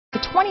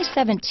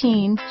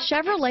2017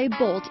 Chevrolet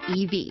Bolt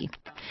EV.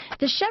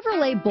 The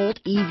Chevrolet Bolt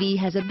EV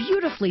has a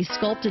beautifully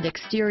sculpted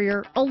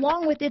exterior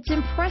along with its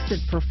impressive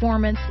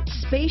performance,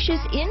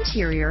 spacious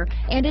interior,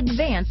 and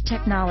advanced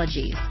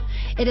technologies.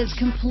 It has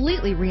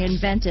completely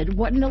reinvented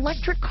what an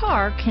electric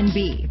car can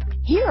be.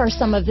 Here are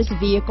some of this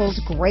vehicle's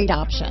great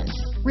options: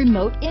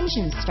 remote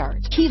engine start,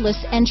 keyless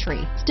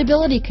entry,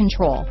 stability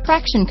control,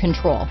 traction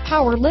control,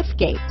 power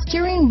liftgate,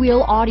 steering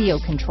wheel audio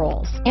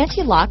controls,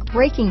 anti-lock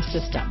braking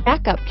system,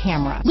 backup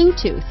camera,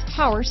 Bluetooth,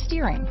 power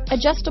steering,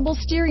 adjustable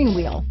steering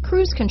wheel,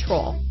 cruise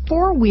control,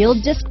 four-wheel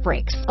disc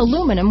brakes,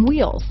 aluminum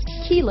wheels,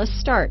 keyless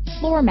start,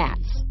 floor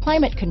mats,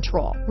 climate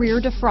control, rear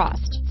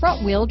defrost,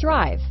 front wheel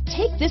drive.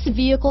 Take this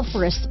vehicle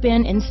for a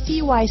spin and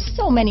see why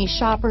so many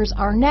shoppers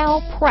are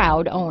now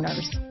proud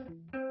owners.